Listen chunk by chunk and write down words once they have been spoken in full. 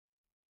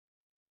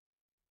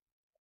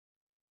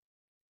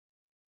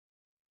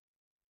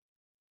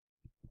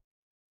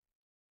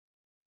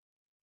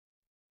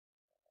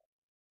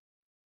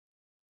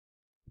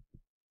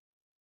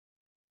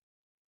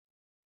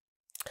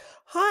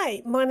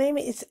Hi, my name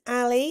is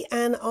Ali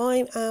and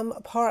I am a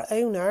part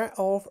owner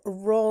of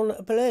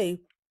Ron Blue.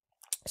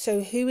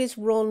 So who is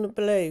Ron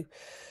Blue?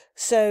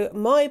 So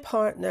my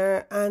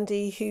partner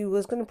Andy, who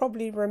was going to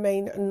probably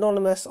remain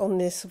anonymous on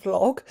this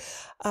vlog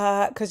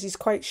because he's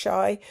quite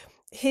shy,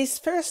 his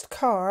first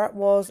car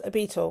was a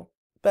Beetle,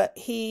 but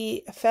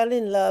he fell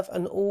in love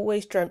and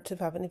always dreamt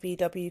of having a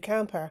VW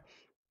camper.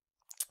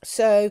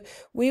 So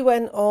we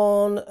went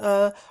on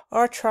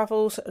our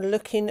travels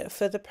looking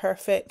for the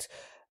perfect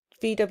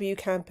VW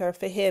camper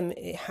for him.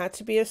 It had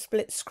to be a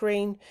split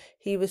screen.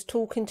 He was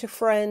talking to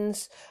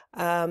friends.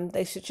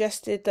 They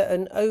suggested that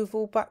an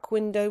oval back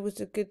window was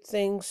a good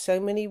thing.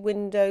 So many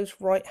windows,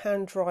 right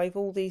hand drive,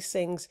 all these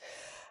things.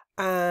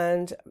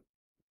 And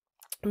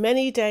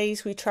many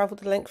days we travelled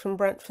the length from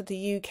Brentford,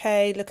 the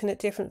UK, looking at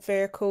different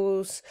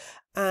vehicles,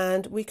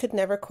 and we could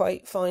never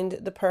quite find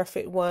the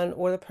perfect one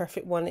or the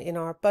perfect one in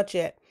our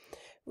budget.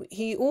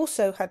 He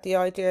also had the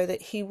idea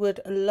that he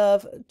would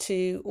love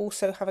to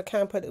also have a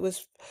camper that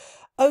was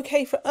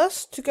okay for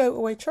us to go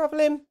away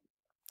travelling,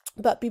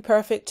 but be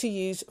perfect to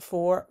use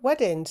for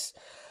weddings.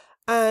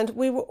 And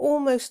we were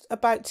almost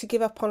about to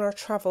give up on our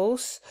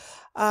travels,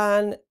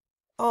 and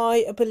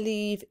I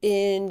believe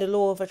in the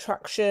law of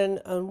attraction,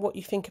 and what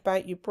you think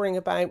about, you bring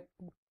about.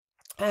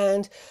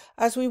 And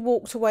as we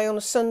walked away on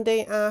a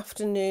Sunday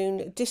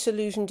afternoon,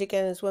 disillusioned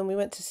again, as when we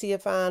went to see a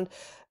van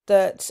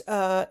that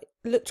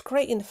looked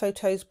great in the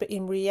photos, but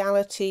in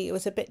reality it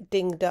was a bit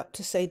dinged up,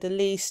 to say the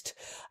least,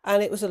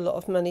 and it was a lot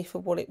of money for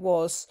what it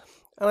was.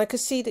 And I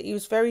could see that he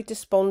was very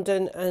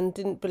despondent and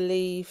didn't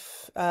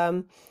believe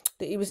that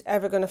he was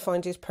ever going to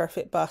find his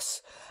perfect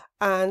bus.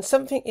 And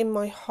something in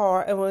my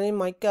heart and in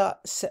my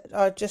gut,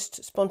 I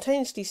just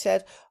spontaneously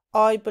said,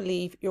 I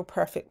believe your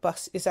perfect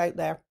bus is out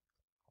there.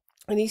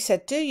 And he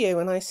said, do you?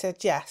 And I said,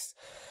 yes.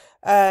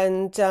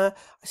 And I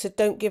said,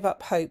 don't give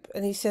up hope.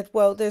 And he said,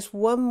 well, there's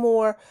one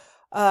more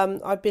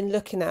I've been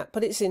looking at,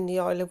 but it's in the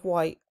Isle of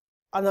Wight.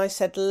 And I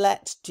said,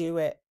 let's do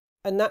it.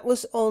 And that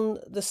was on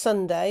the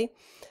Sunday.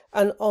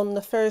 And on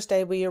the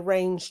Thursday, we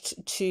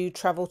arranged to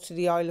travel to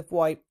the Isle of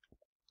Wight.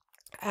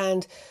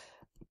 And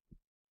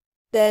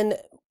then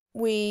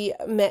we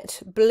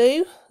met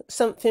Blue,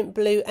 something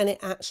blue, and it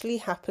actually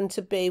happened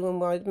to be when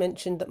I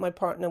mentioned that my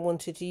partner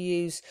wanted to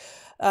use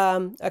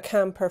a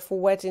camper for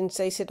weddings.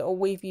 They said, oh,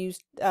 we've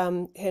used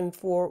him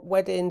for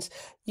weddings.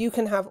 You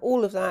can have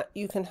all of that.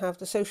 You can have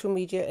the social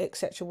media,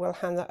 etc. We'll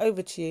hand that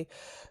over to you.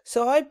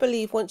 So I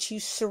believe once you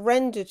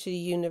surrender to the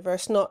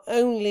universe, not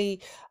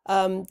only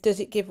does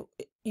it give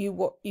you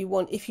what you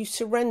want, if you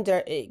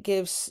surrender, it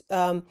gives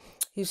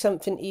you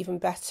something even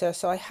better.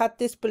 So I had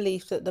this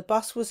belief that the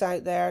bus was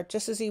out there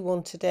just as he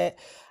wanted it,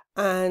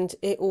 and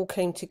it all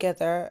came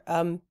together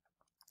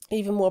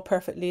even more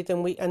perfectly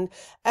than we and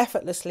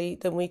effortlessly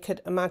than we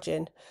could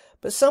imagine.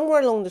 But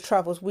somewhere along the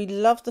travels, we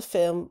loved the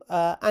film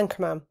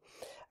Anchorman,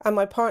 and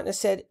my partner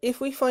said,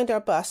 if we find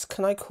our bus,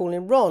 can I call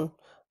him Ron?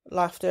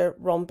 Laughter,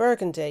 Ron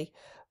Burgundy.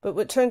 But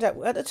it turned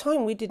out at the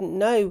time we didn't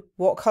know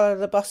what colour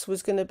the bus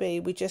was going to be.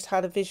 We just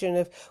had a vision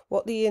of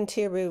what the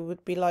interior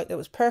would be like that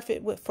was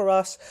perfect for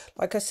us.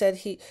 Like I said,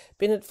 he'd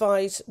been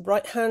advised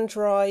right-hand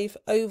drive,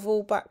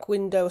 oval back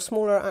window, a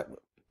smaller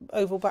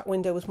oval back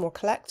window was more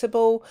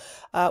collectible.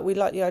 We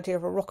liked the idea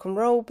of a rock and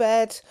roll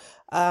bed,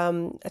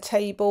 a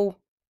table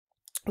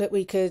that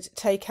we could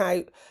take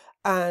out,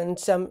 and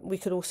we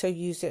could also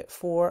use it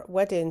for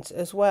weddings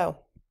as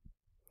well.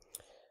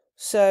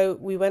 So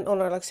we went on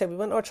our, like I said, we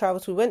went on our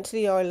travels. We went to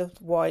the Isle of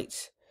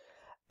Wight,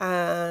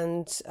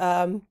 and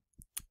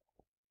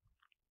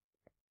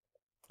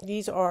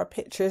these are our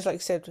pictures, like I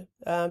said,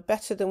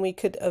 better than we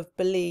could have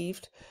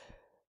believed.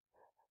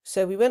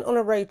 So we went on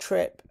a road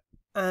trip,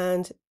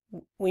 and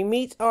we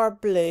meet our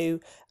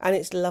Blue, and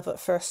it's love at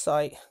first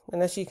sight.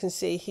 And as you can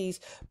see, he's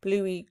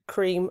bluey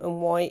cream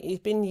and white. He's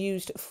been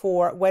used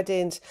for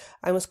weddings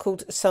and was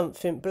called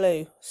something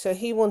blue. So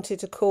he wanted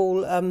to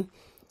call a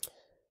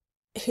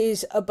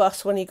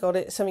bus when he got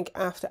it something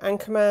after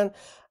Anchorman.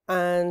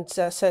 And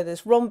so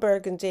there's Ron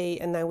Burgundy,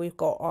 and now we've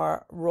got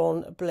our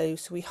Ron Blue.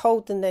 So we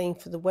hold the name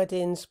for the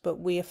weddings, but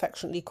we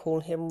affectionately call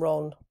him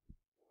Ron.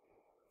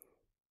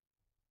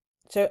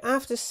 So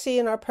after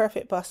seeing our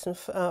perfect bus and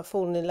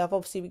falling in love,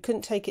 obviously we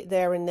couldn't take it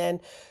there and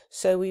then.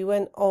 So we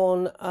went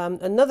on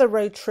another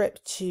road trip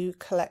to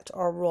collect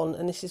our Ron.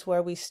 And this is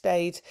where we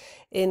stayed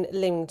in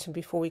Lymington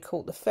before we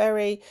caught the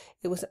ferry.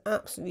 It was an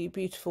absolutely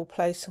beautiful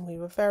place, and we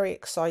were very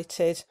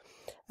excited.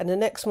 And the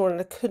next morning,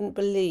 I couldn't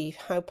believe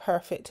how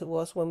perfect it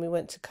was when we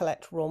went to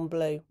collect Ron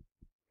Blue.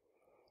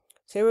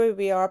 So here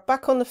we are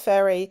back on the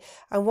ferry.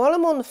 And while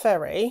I'm on the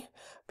ferry,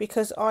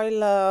 because I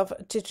love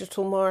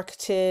digital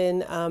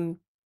marketing,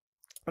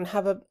 and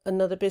have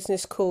another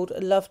business called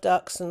Love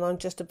Ducks, and I'm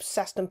just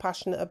obsessed and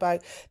passionate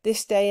about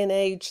this day and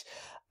age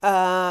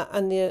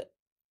and the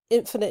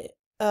infinite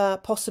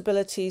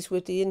possibilities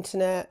with the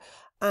internet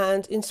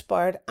and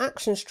inspired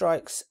action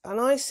strikes. And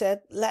I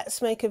said,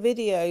 let's make a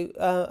video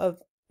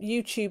of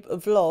YouTube, a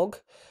vlog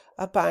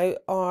about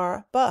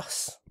our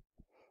bus.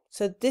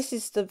 So this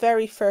is the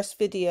very first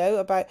video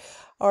about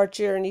our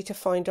journey to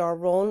find our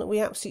Ron. We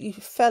absolutely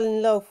fell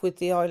in love with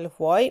the Isle of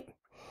Wight.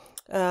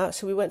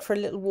 So we went for a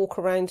little walk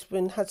around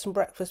and had some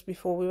breakfast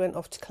before we went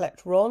off to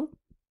collect Ron.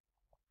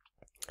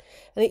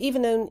 And it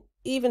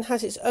even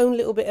has its own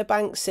little bit of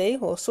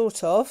Banksy, or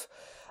sort of.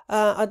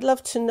 I'd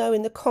love to know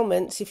in the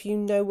comments if you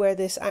know where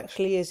this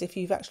actually is, if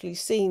you've actually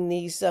seen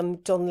these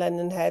John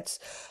Lennon heads.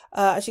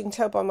 As you can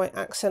tell by my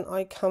accent,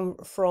 I come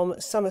from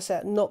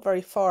Somerset, not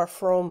very far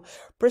from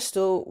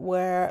Bristol,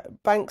 where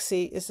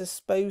Banksy is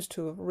supposed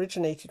to have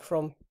originated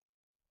from.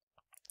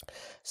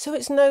 So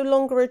it's no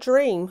longer a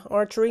dream.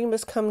 Our dream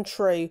has come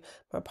true.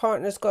 My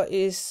partner's got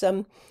his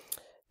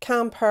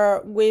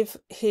camper with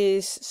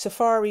his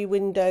safari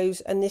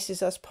windows, and this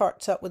is us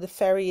parked up with a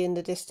ferry in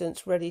the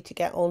distance ready to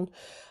get on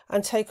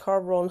and take our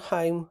Ron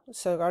home.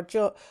 So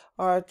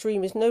our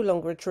dream is no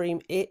longer a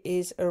dream, it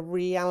is a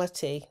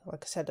reality.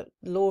 Like I said,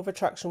 law of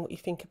attraction, what you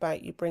think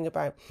about, you bring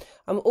about.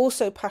 I'm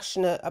also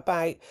passionate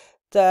about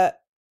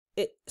that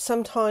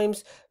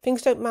sometimes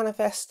things don't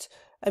manifest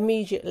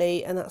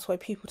immediately, and that's why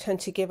people tend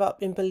to give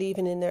up in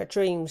believing in their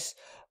dreams.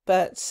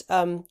 But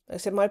like I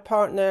said, my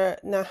partner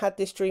now had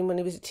this dream when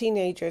he was a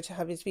teenager to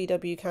have his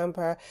VW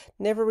camper,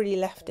 never really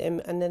left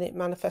him, and then it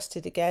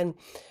manifested again,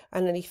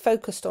 and then he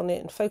focused on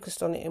it,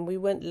 and we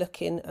went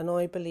looking, and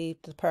I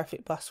believed the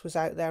perfect bus was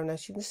out there, and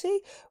as you can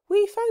see,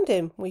 we found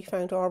him. We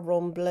found our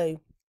Ron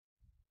Blue.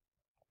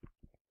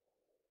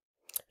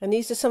 And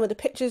these are some of the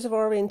pictures of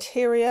our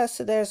interior.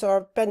 So there's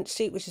our bench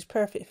seat, which is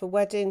perfect for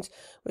weddings,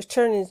 which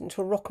turns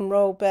into a rock and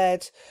roll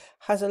bed.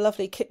 Has a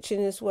lovely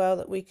kitchen as well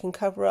that we can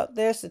cover up.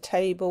 There's the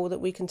table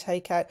that we can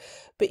take out.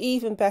 But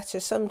even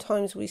better,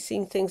 sometimes we've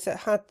seen things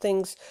that had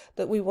things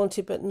that we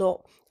wanted but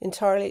not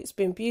entirely. It's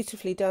been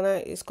beautifully done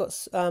out. It's got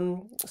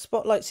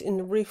spotlights in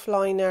the roof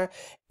liner.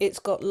 It's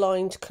got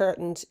lined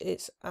curtains.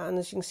 And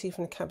as you can see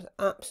from the camera, it's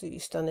absolutely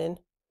stunning.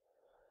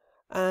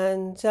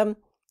 And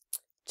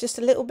just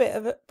a little bit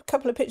of a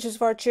couple of pictures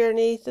of our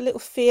journey. The little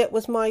Fiat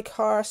was my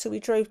car, so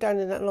we drove down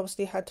in that and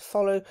obviously had to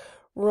follow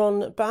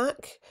Ron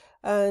back.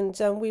 And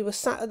we were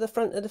sat at the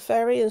front of the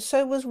ferry, and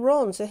so was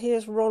Ron. So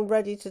here's Ron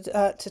ready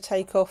to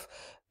take off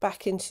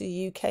back into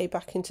the UK,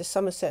 back into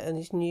Somerset and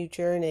his new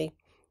journey.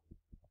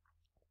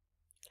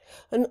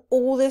 And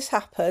all this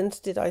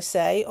happened, did I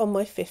say, on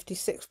my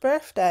 56th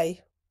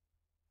birthday.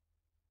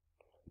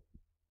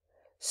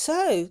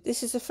 So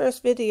this is the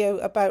first video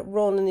about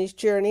Ron and his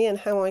journey and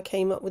how I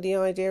came up with the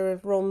idea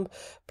of Ron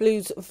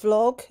Blue's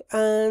vlog,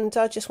 and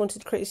I just wanted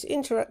to create this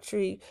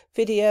introductory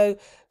video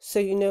so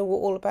you know what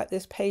all about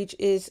this page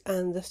is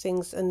and the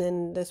things, and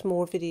then there's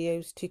more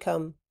videos to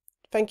come.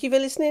 Thank you for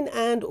listening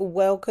and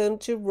welcome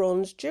to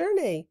Ron's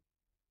journey.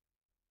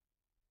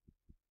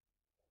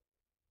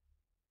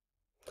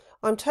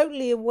 I'm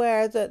totally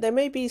aware that there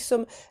may be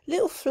some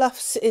little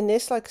fluffs in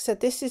this. Like I said,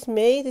 this is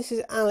me, this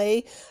is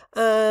Ali.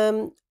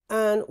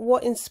 And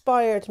what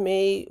inspired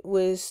me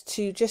was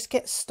to just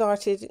get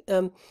started.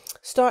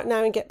 Start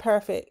Now and Get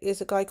Perfect is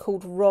a guy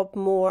called Rob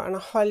Moore, and I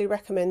highly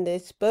recommend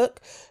this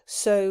book.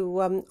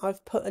 So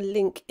I've put a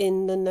link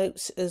in the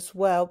notes as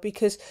well,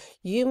 because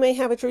you may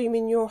have a dream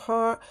in your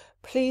heart.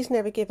 Please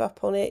never give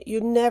up on it.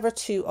 You're never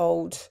too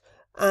old.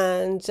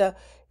 And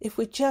if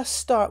we just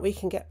start, we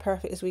can get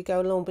perfect as we go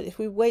along. But if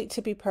we wait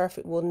to be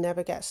perfect, we'll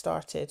never get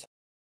started.